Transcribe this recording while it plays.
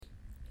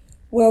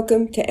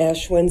Welcome to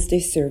Ash Wednesday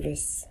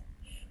service.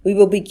 We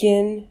will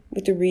begin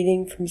with a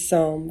reading from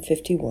Psalm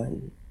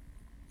 51.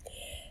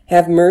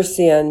 Have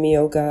mercy on me,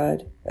 O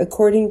God,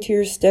 according to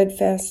your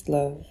steadfast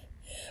love,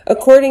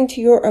 according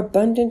to your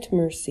abundant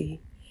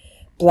mercy.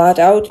 Blot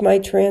out my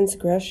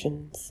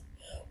transgressions.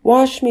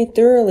 Wash me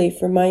thoroughly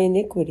from my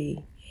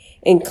iniquity,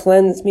 and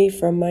cleanse me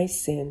from my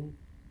sin.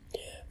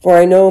 For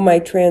I know my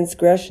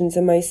transgressions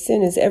and my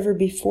sin is ever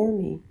before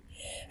me.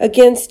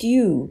 Against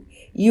you,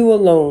 you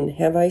alone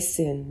have I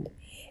sinned,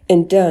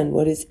 and done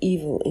what is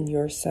evil in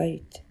your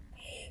sight,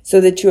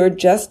 so that you are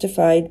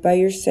justified by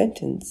your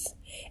sentence,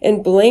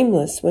 and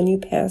blameless when you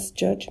pass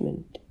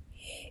judgment.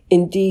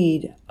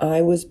 Indeed,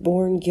 I was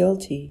born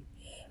guilty,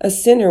 a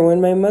sinner when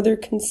my mother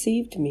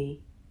conceived me.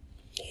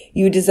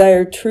 You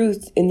desire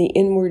truth in the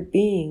inward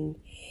being.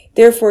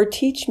 Therefore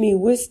teach me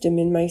wisdom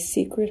in my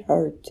secret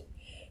heart.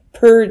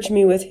 Purge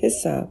me with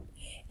hyssop,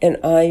 and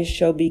I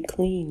shall be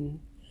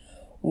clean.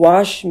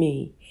 Wash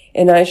me,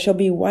 and I shall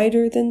be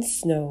whiter than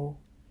snow.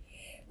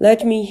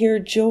 Let me hear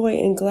joy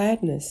and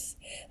gladness.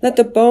 Let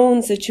the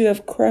bones that you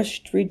have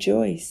crushed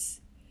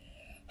rejoice.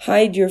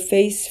 Hide your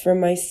face from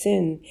my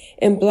sin,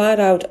 and blot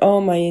out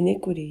all my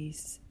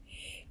iniquities.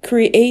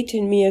 Create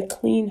in me a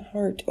clean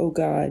heart, O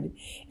God,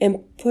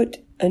 and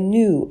put a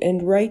new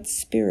and right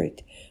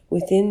spirit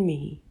within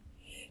me.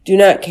 Do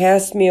not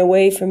cast me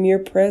away from your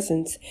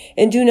presence,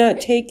 and do not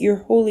take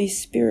your Holy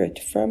Spirit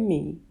from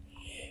me.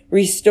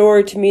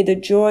 Restore to me the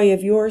joy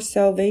of your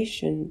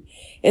salvation,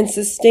 and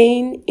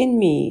sustain in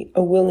me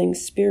a willing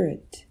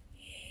spirit.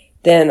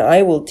 Then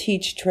I will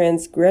teach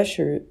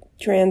transgressors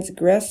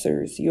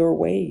your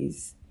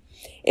ways,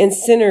 and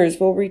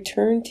sinners will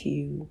return to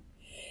you.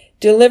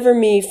 Deliver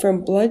me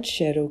from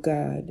bloodshed, O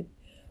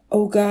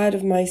God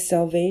of my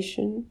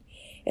salvation,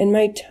 and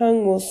my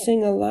tongue will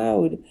sing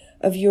aloud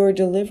of your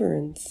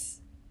deliverance.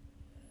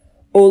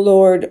 O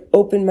Lord,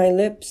 open my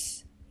lips,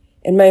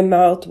 and my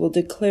mouth will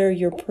declare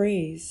your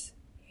praise.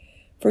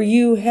 For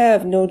you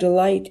have no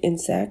delight in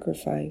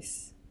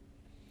sacrifice.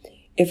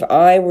 If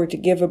I were to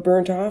give a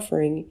burnt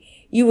offering,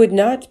 you would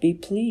not be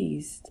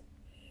pleased.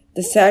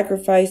 The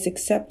sacrifice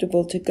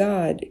acceptable to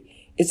God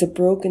is a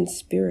broken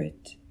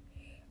spirit,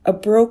 a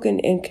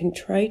broken and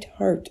contrite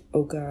heart,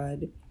 O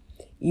God,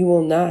 you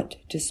will not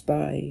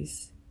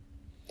despise.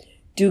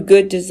 Do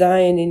good to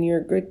Zion in your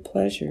good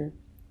pleasure.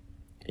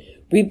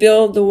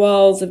 Rebuild the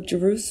walls of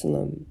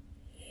Jerusalem.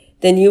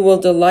 Then you will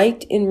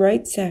delight in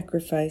right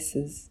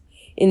sacrifices,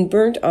 in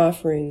burnt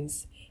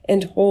offerings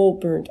and whole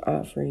burnt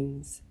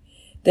offerings.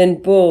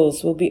 Then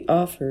bulls will be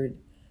offered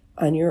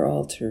on your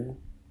altar.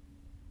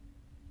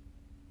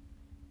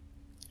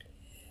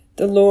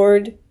 The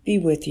Lord be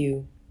with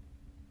you.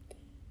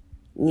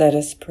 Let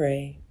us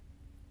pray.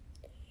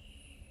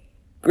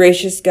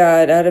 Gracious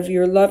God, out of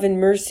your love and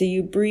mercy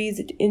you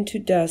breathed into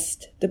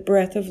dust the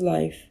breath of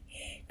life,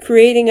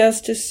 creating us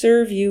to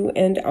serve you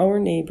and our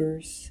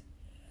neighbors.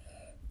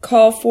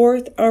 Call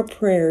forth our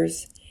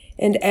prayers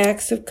and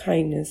acts of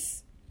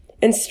kindness,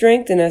 and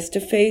strengthen us to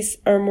face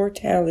our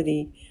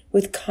mortality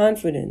with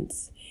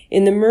confidence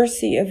in the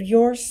mercy of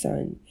your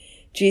Son,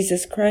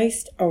 Jesus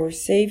Christ, our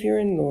Savior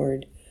and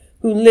Lord,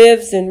 who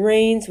lives and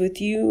reigns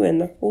with you and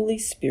the Holy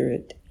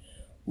Spirit,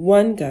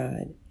 one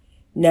God,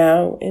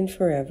 now and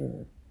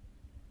forever.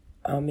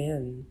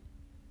 Amen.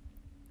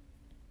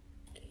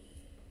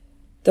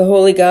 The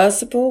Holy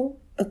Gospel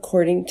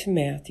according to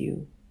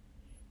Matthew.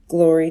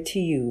 Glory to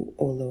you,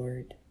 O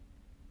Lord.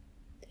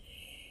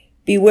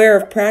 Beware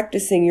of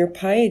practicing your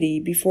piety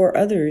before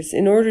others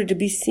in order to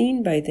be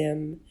seen by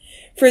them,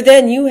 for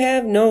then you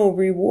have no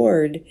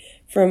reward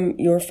from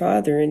your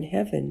Father in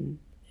heaven.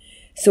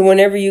 So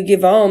whenever you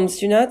give alms,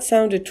 do not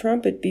sound a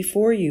trumpet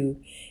before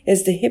you,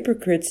 as the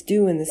hypocrites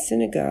do in the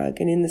synagogue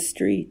and in the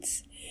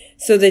streets,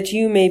 so that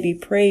you may be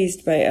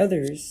praised by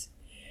others.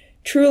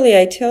 Truly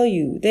I tell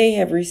you, they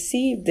have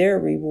received their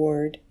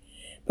reward.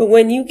 But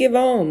when you give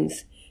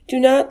alms, do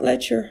not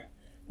let your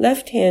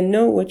left hand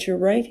know what your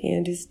right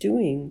hand is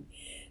doing,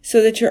 so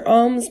that your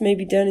alms may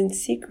be done in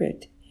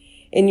secret,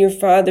 and your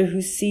Father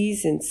who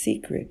sees in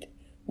secret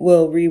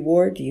will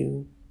reward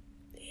you.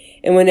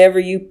 And whenever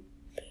you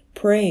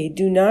pray,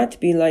 do not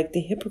be like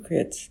the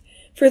hypocrites,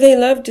 for they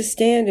love to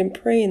stand and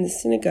pray in the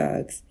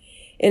synagogues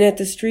and at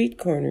the street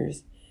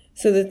corners,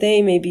 so that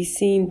they may be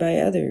seen by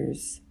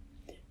others.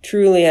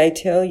 Truly I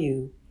tell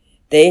you,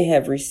 they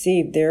have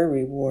received their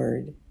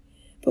reward.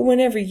 But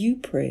whenever you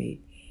pray,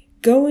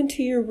 go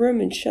into your room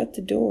and shut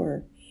the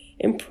door,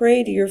 and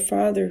pray to your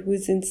Father who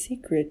is in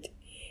secret,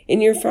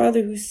 and your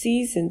Father who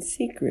sees in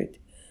secret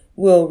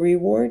will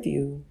reward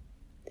you.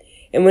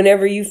 And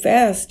whenever you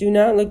fast, do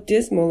not look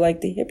dismal like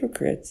the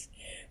hypocrites,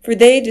 for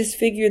they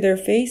disfigure their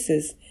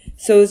faces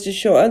so as to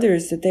show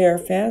others that they are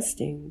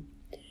fasting.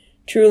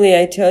 Truly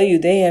I tell you,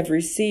 they have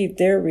received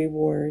their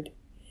reward.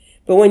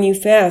 But when you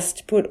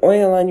fast, put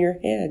oil on your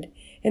head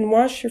and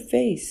wash your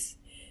face,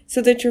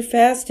 so that your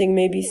fasting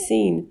may be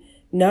seen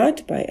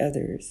not by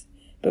others,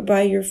 but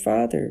by your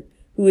Father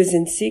who is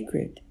in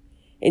secret,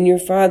 and your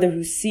Father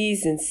who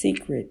sees in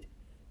secret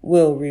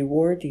will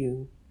reward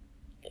you.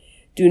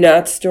 Do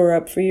not store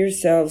up for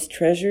yourselves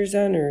treasures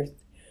on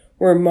earth,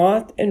 where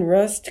moth and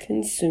rust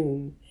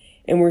consume,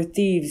 and where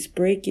thieves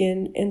break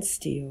in and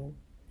steal.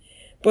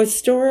 But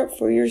store up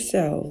for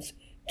yourselves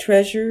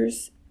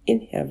treasures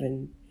in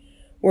heaven,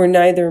 where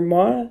neither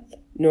moth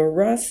nor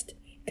rust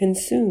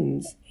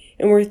consumes,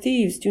 and where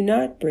thieves do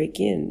not break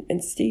in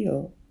and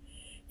steal.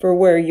 For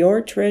where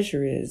your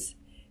treasure is,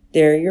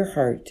 there your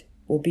heart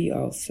will be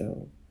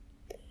also.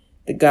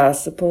 The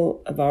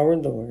Gospel of our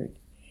Lord.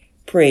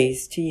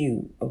 Praise to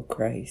you, O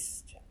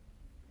Christ.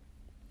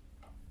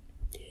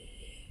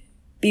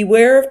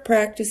 Beware of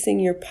practicing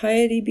your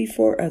piety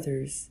before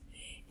others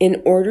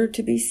in order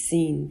to be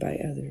seen by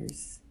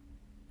others.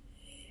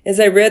 As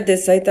I read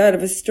this, I thought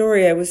of a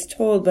story I was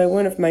told by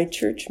one of my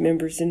church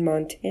members in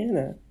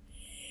Montana.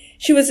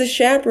 She was a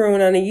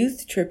chaperone on a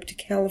youth trip to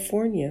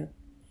California.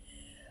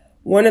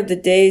 One of the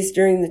days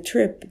during the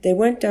trip, they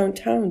went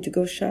downtown to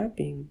go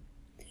shopping.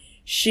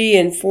 She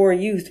and 4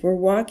 youth were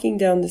walking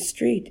down the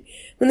street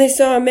when they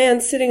saw a man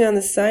sitting on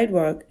the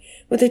sidewalk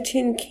with a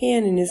tin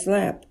can in his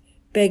lap,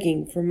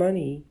 begging for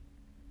money.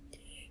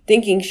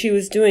 Thinking she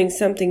was doing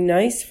something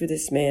nice for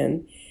this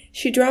man,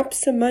 she dropped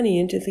some money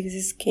into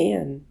his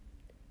can.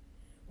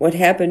 What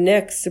happened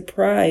next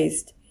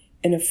surprised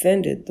and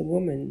offended the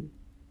woman.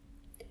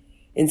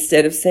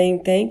 Instead of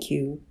saying thank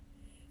you,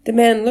 the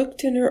man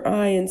looked in her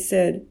eye and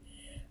said,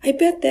 "I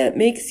bet that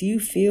makes you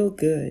feel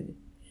good.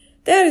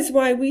 That is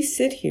why we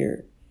sit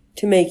here,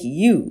 to make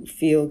you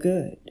feel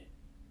good."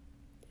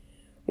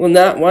 Well,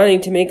 not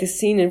wanting to make a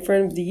scene in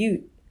front of the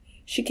youth,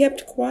 she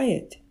kept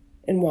quiet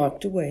and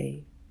walked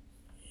away.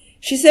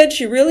 She said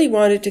she really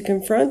wanted to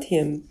confront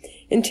him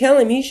and tell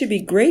him he should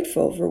be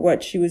grateful for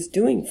what she was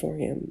doing for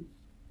him.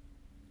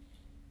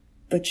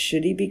 But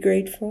should he be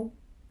grateful?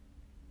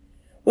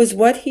 Was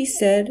what he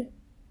said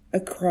a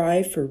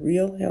cry for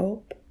real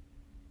help?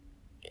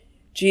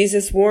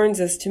 Jesus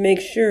warns us to make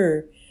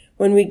sure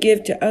when we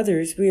give to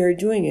others, we are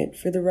doing it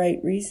for the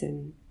right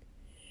reason.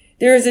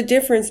 There is a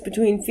difference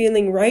between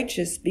feeling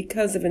righteous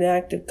because of an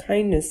act of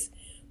kindness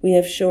we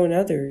have shown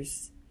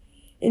others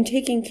and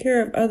taking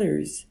care of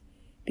others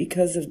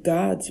because of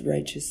God's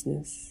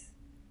righteousness.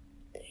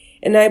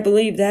 And I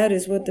believe that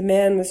is what the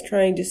man was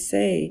trying to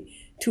say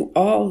to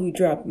all who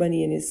dropped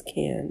money in his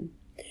can,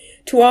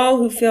 to all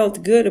who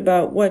felt good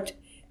about what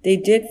they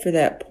did for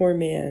that poor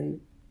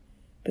man,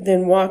 but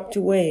then walked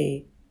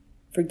away,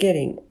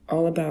 forgetting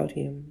all about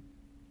him.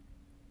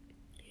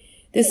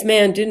 This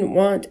man didn't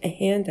want a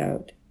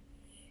handout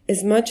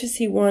as much as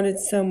he wanted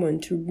someone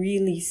to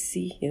really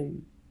see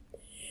him,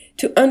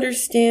 to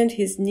understand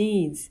his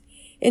needs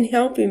and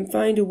help him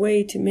find a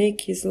way to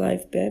make his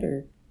life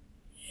better.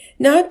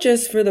 Not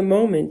just for the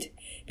moment,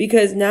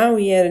 because now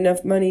he had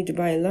enough money to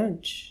buy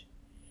lunch,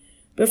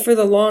 but for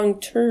the long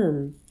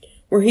term,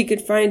 where he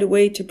could find a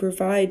way to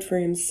provide for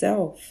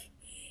himself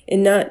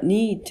and not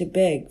need to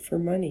beg for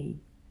money.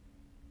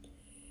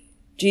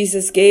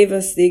 Jesus gave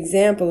us the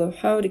example of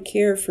how to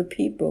care for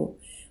people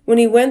when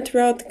he went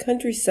throughout the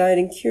countryside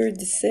and cured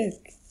the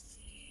sick.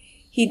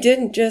 He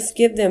didn't just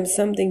give them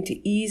something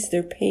to ease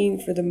their pain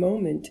for the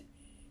moment,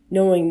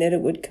 knowing that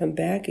it would come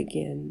back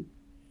again.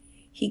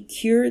 He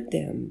cured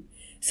them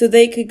so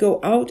they could go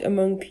out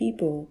among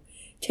people,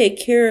 take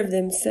care of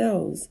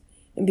themselves,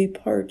 and be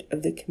part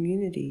of the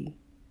community.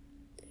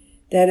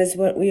 That is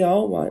what we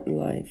all want in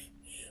life.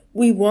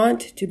 We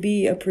want to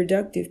be a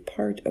productive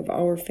part of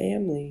our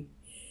family.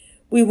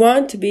 We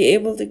want to be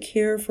able to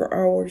care for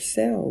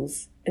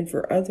ourselves and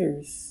for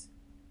others.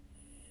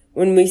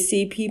 When we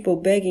see people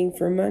begging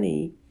for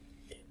money,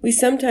 we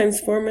sometimes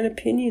form an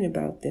opinion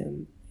about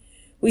them.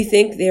 We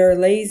think they are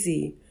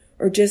lazy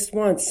or just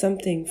want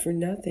something for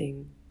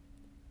nothing.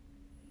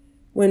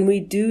 When we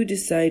do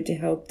decide to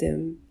help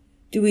them,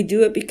 do we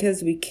do it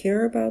because we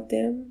care about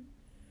them?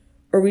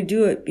 Or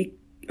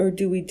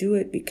do we do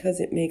it because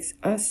it makes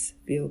us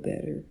feel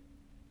better?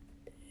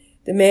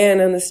 The man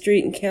on the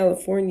street in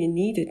California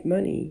needed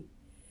money,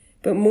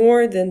 but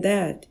more than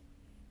that,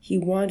 he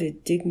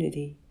wanted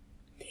dignity.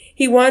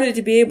 He wanted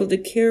to be able to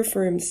care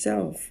for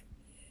himself,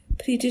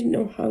 but he didn't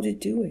know how to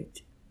do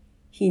it.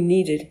 He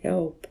needed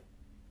help.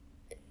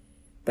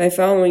 By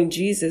following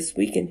Jesus,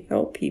 we can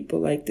help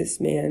people like this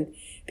man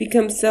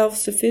become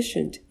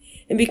self-sufficient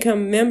and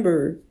become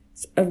members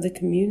of the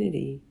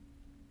community.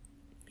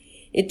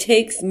 It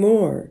takes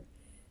more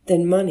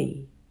than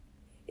money.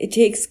 It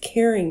takes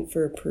caring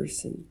for a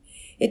person.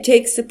 It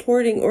takes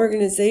supporting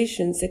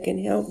organizations that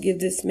can help give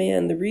this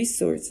man the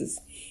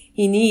resources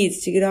he needs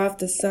to get off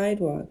the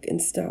sidewalk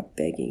and stop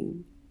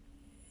begging.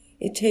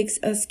 It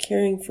takes us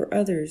caring for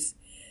others,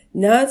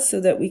 not so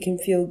that we can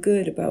feel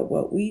good about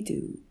what we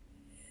do,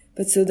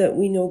 but so that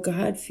we know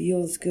God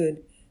feels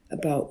good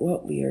about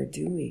what we are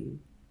doing.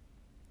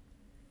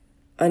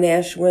 On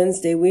Ash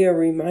Wednesday, we are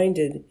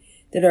reminded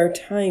that our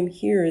time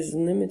here is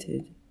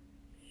limited.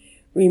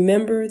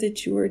 Remember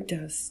that you are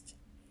dust,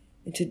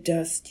 and to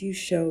dust you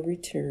shall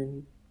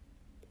return.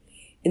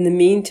 In the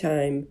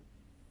meantime,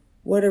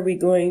 what are we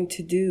going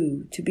to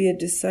do to be a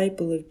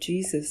disciple of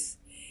Jesus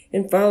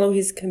and follow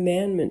his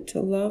commandment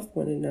to love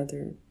one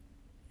another?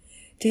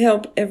 to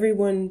help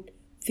everyone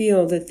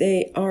feel that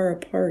they are a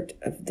part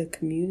of the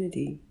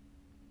community.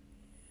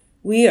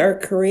 We are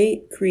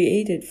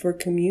created for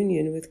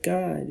communion with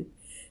God,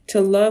 to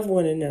love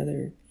one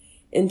another,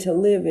 and to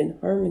live in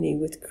harmony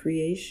with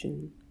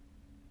creation.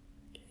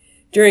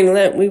 During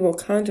Lent, we will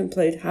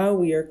contemplate how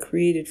we are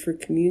created for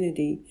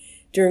community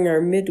during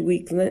our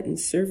midweek Lenten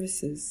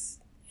services.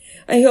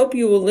 I hope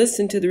you will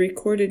listen to the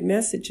recorded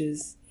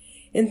messages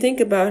and think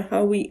about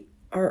how we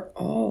are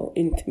all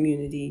in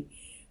community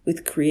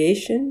with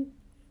creation,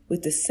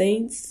 with the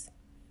saints,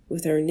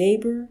 with our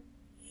neighbor,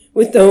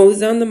 with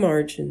those on the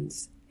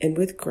margins, and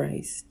with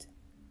Christ.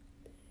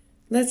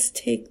 Let's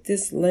take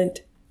this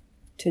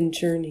Lenten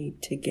journey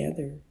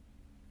together.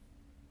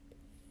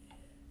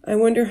 I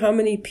wonder how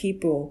many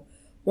people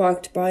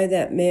walked by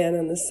that man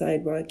on the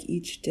sidewalk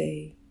each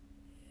day.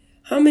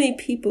 How many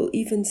people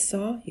even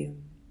saw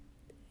him?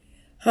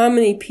 How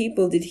many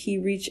people did he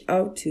reach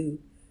out to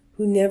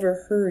who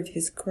never heard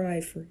his cry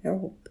for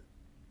help?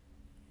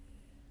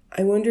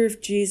 I wonder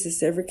if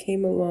Jesus ever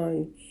came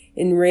along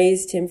and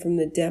raised him from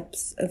the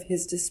depths of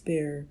his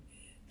despair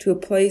to a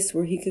place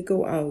where he could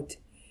go out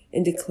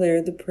and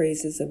declare the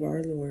praises of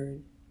our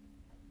Lord.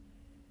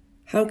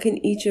 How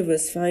can each of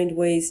us find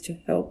ways to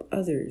help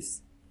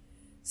others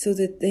so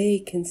that they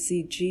can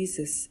see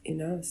Jesus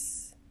in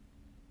us?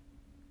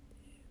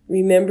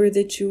 Remember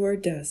that you are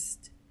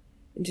dust,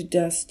 and to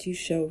dust you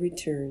shall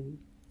return.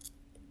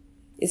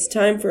 It's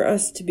time for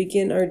us to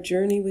begin our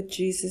journey with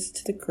Jesus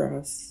to the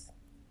cross.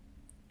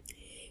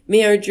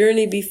 May our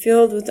journey be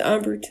filled with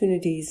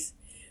opportunities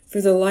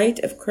for the light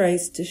of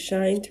Christ to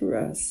shine through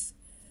us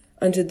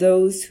unto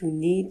those who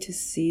need to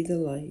see the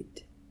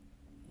light.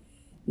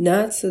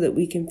 Not so that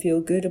we can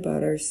feel good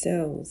about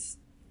ourselves,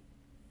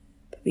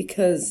 but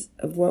because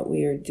of what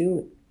we are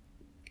doing,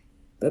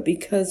 but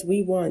because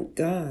we want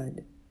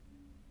God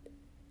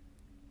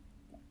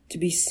to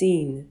be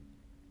seen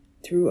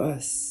through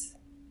us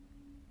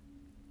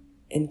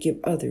and give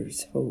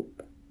others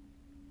hope.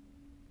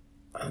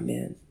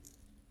 Amen.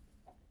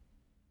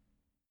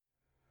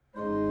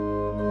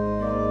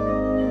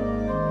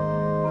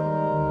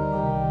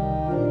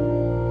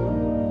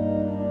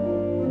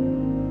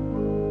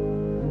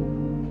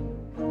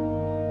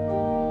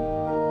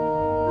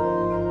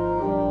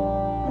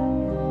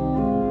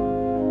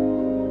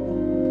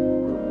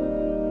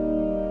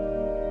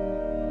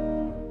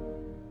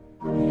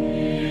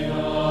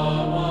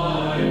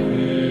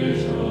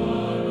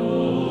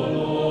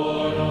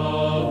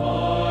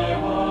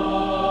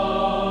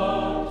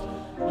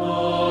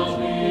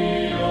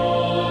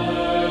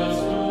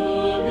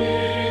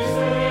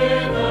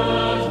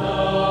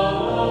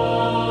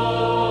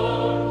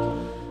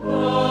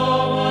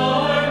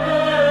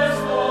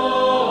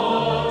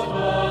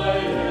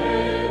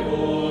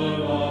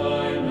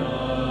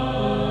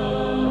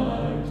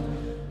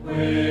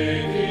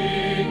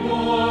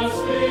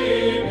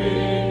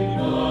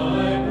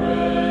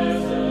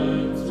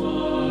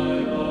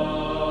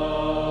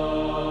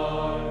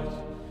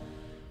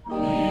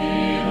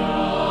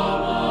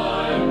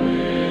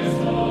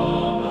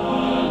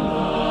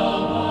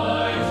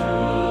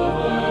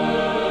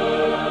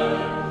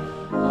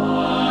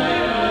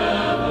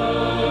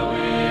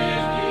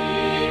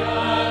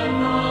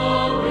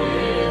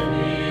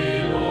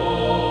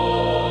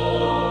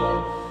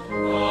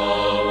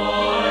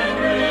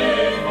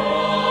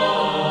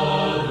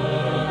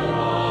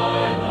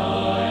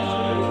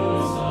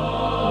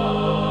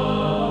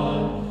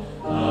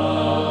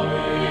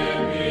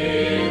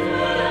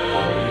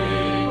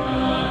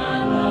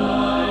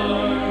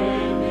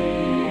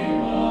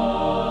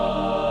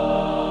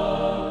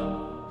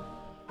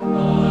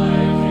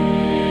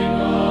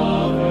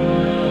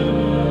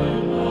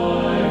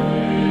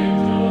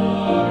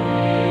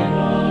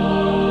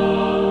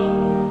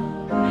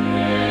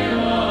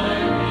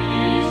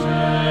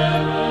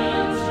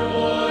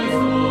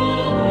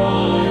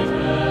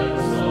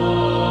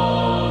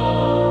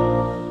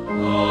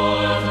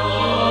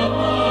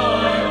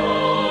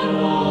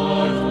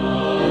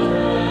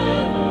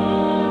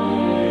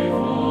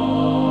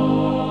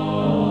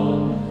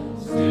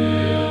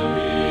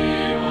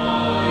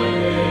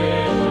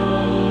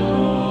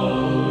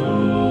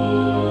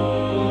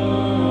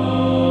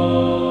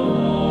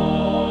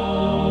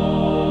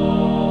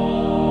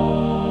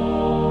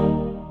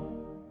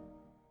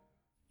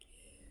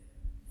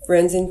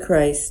 Friends in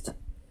Christ,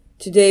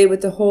 today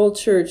with the whole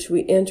church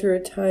we enter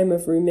a time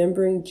of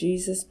remembering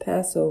Jesus'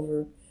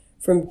 Passover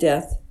from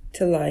death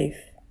to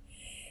life,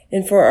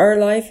 and for our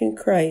life in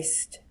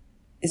Christ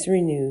is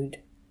renewed.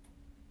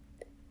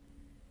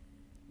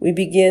 We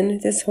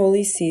begin this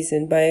holy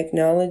season by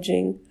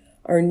acknowledging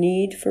our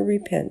need for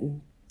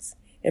repentance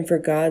and for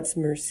God's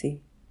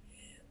mercy.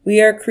 We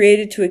are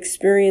created to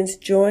experience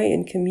joy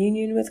and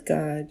communion with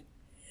God,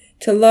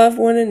 to love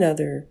one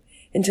another,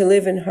 and to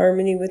live in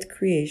harmony with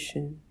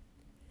creation.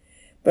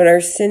 But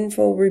our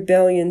sinful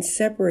rebellion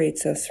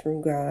separates us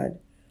from God,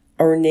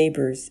 our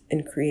neighbors,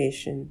 and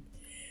creation,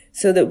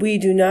 so that we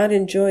do not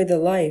enjoy the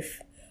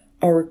life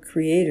our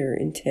Creator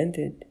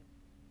intended.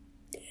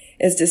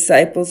 As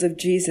disciples of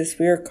Jesus,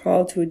 we are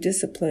called to a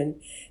discipline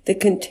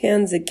that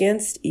contends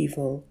against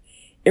evil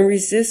and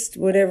resists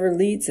whatever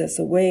leads us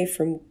away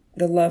from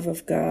the love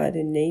of God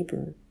and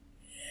neighbor.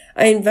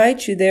 I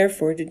invite you,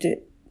 therefore,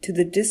 to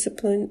the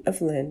discipline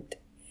of Lent,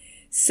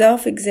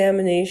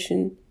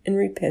 self-examination and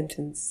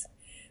repentance,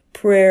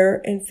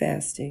 prayer and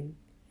fasting,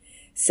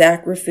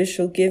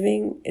 sacrificial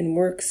giving and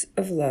works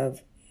of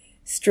love,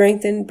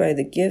 strengthened by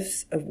the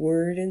gifts of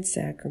word and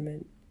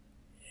sacrament.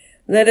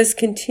 Let us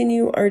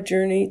continue our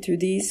journey through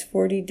these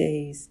 40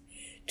 days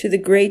to the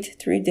great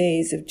 3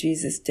 days of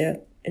Jesus' death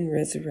and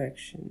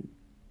resurrection.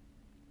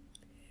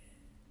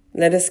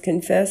 Let us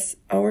confess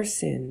our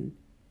sin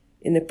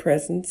in the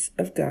presence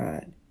of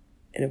God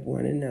and of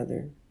one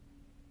another.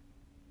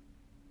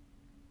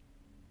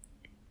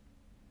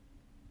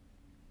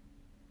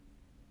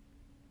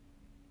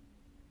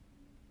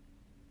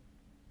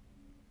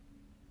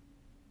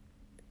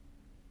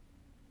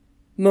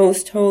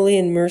 Most holy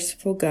and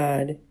merciful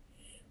God,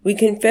 we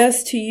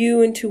confess to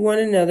you and to one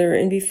another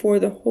and before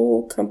the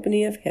whole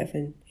company of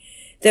heaven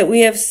that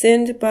we have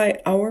sinned by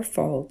our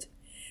fault,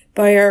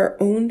 by our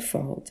own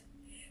fault,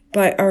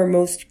 by our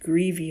most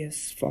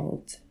grievous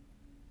fault.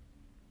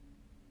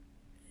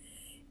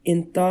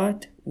 In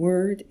thought,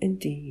 word, and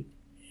deed,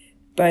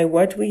 by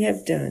what we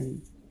have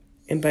done,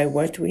 and by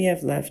what we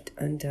have left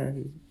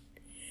undone.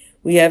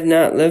 We have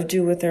not loved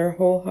you with our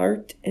whole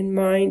heart and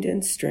mind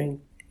and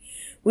strength.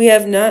 We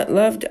have not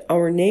loved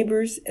our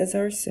neighbors as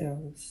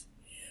ourselves.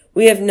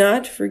 We have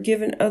not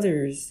forgiven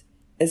others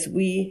as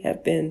we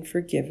have been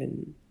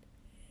forgiven.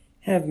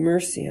 Have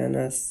mercy on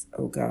us,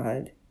 O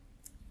God.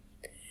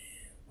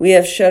 We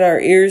have shut our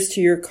ears to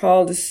your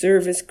call to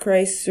serve as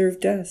Christ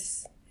served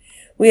us.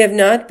 We have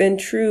not been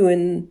true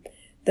in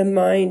the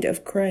mind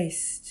of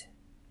Christ.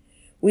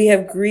 We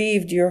have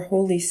grieved your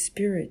Holy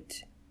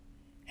Spirit.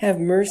 Have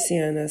mercy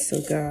on us,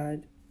 O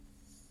God.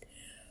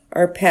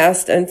 Our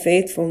past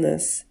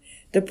unfaithfulness,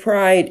 the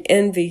pride,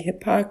 envy,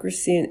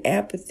 hypocrisy, and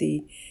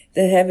apathy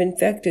that have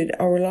infected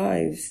our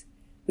lives,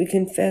 we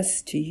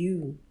confess to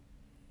you.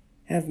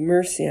 Have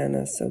mercy on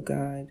us, O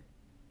God.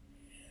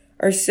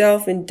 Our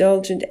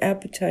self-indulgent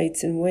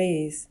appetites and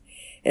ways,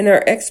 and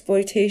our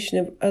exploitation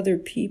of other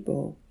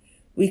people,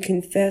 we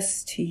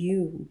confess to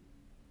you.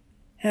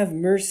 Have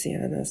mercy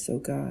on us, O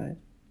God.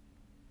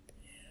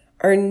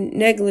 Our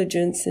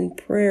negligence in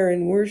prayer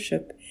and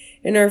worship,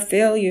 and our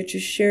failure to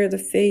share the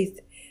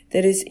faith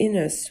that is in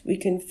us, we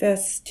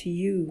confess to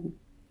you.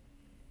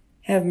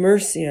 Have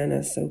mercy on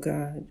us, O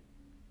God.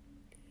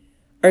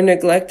 Our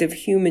neglect of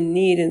human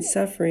need and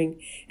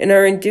suffering, and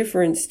our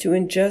indifference to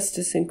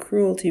injustice and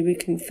cruelty, we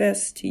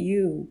confess to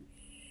you.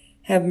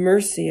 Have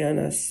mercy on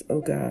us,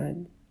 O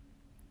God.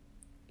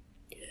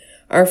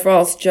 Our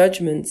false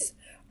judgments,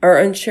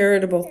 our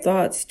uncharitable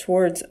thoughts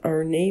towards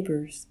our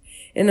neighbors,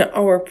 and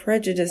our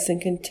prejudice and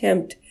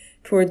contempt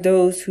toward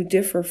those who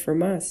differ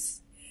from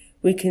us,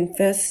 we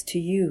confess to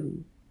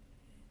you.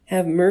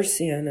 Have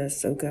mercy on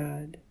us, O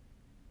God.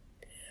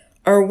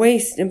 Our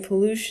waste and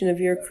pollution of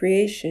your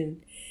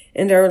creation,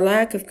 and our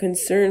lack of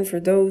concern for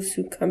those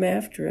who come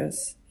after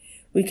us,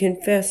 we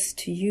confess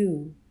to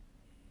you.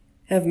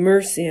 Have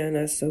mercy on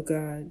us, O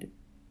God.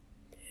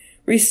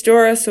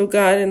 Restore us, O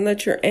God, and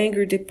let your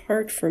anger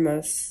depart from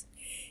us.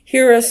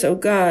 Hear us, O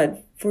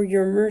God, for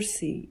your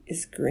mercy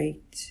is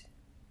great.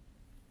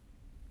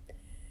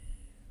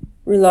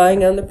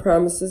 Relying on the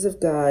promises of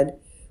God,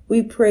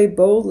 we pray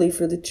boldly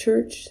for the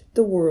church,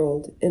 the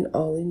world, and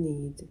all in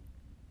need.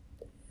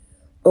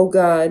 O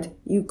God,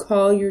 you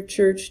call your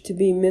church to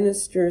be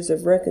ministers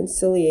of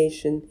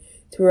reconciliation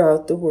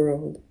throughout the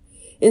world.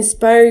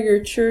 Inspire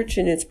your church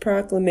in its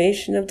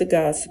proclamation of the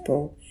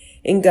gospel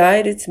and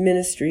guide its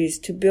ministries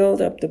to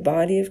build up the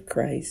body of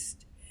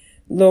Christ.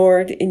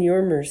 Lord, in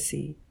your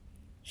mercy,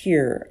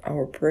 hear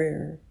our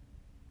prayer.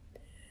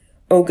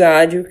 O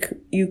God,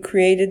 you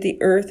created the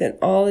earth and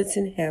all its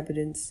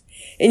inhabitants,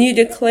 and you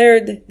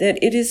declared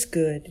that it is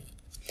good.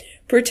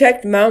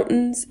 Protect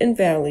mountains and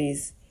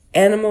valleys,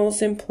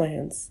 animals and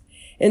plants,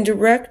 and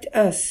direct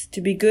us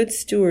to be good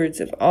stewards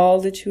of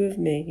all that you have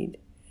made.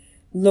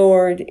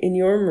 Lord, in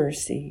your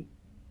mercy,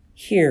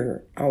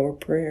 hear our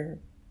prayer.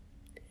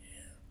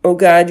 O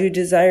God, you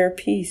desire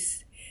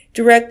peace.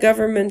 Direct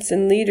governments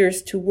and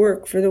leaders to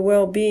work for the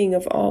well-being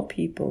of all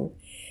people,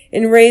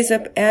 and raise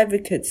up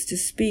advocates to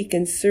speak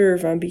and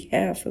serve on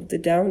behalf of the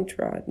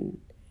downtrodden.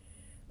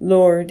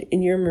 Lord,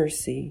 in your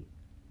mercy,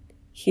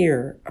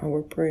 hear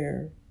our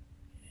prayer.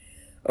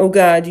 O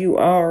God, you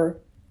are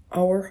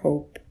our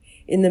hope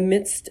in the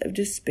midst of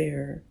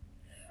despair,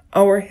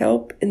 our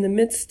help in the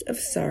midst of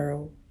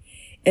sorrow,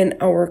 and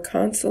our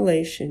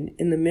consolation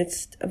in the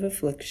midst of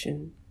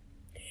affliction.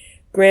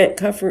 Grant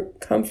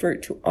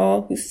comfort to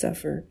all who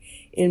suffer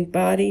in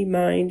body,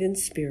 mind, and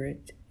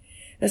spirit,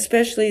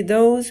 especially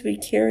those we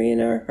carry in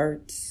our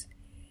hearts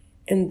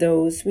and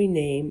those we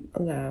name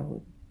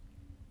aloud.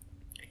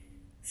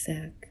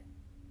 Zach,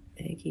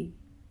 Maggie,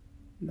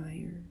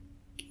 Meyer,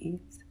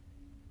 Keith.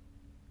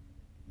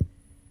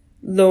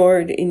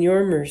 Lord, in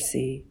your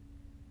mercy,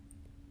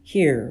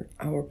 hear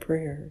our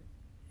prayer.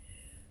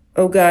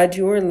 O God,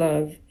 you are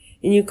love,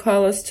 and you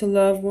call us to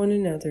love one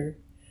another.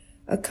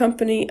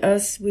 Accompany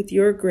us with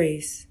your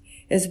grace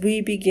as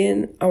we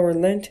begin our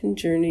Lenten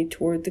journey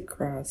toward the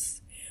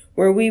cross,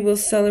 where we will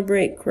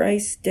celebrate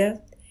Christ's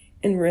death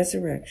and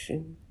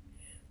resurrection.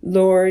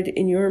 Lord,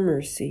 in your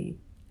mercy,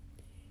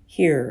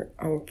 hear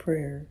our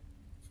prayer.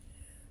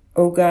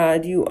 O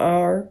God, you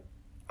are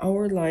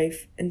our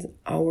life and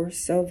our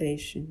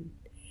salvation.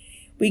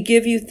 We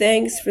give you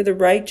thanks for the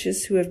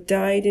righteous who have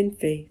died in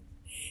faith.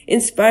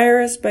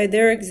 Inspire us by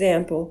their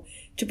example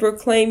to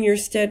proclaim your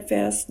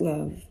steadfast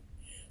love.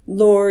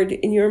 Lord,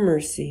 in your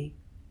mercy,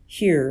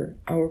 hear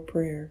our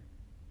prayer.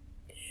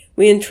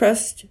 We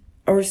entrust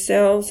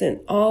ourselves and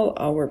all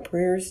our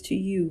prayers to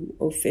you,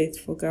 O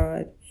faithful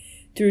God,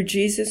 through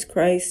Jesus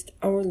Christ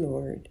our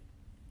Lord.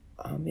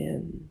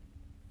 Amen.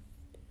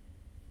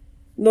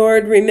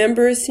 Lord,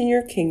 remember us in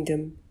your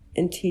kingdom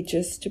and teach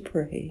us to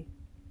pray.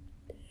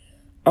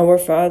 Our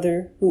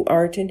Father, who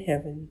art in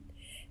heaven,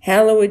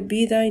 hallowed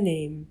be thy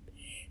name.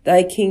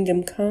 Thy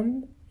kingdom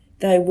come,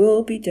 thy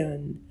will be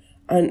done,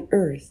 on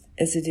earth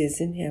as it is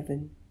in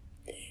heaven.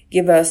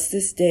 Give us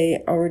this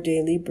day our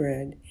daily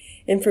bread,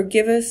 and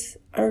forgive us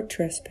our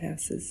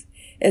trespasses,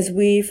 as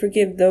we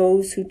forgive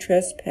those who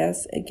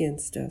trespass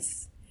against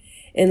us.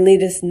 And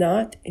lead us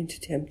not into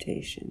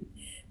temptation,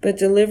 but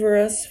deliver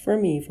us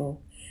from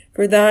evil.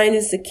 For thine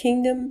is the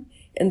kingdom,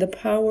 and the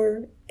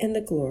power, and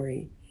the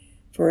glory,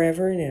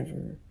 forever and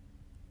ever.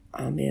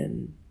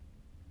 Amen.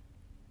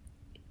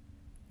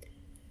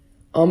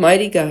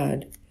 Almighty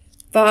God,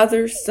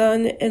 Father,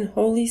 Son, and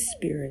Holy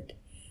Spirit,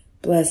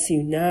 bless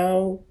you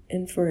now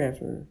and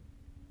forever.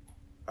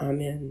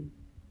 Amen.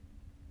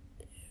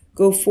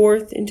 Go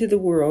forth into the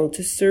world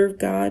to serve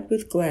God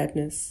with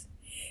gladness.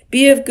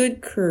 Be of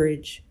good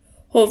courage.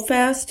 Hold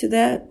fast to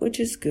that which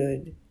is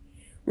good.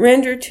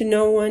 Render to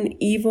no one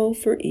evil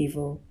for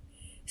evil.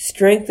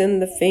 Strengthen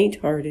the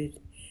faint-hearted.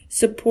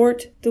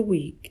 Support the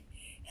weak.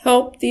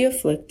 Help the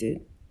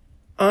afflicted.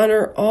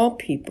 Honor all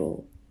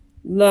people.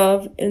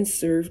 Love and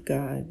serve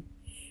God,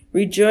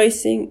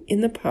 rejoicing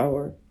in the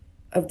power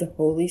of the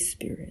Holy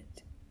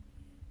Spirit.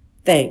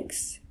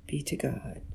 Thanks be to God.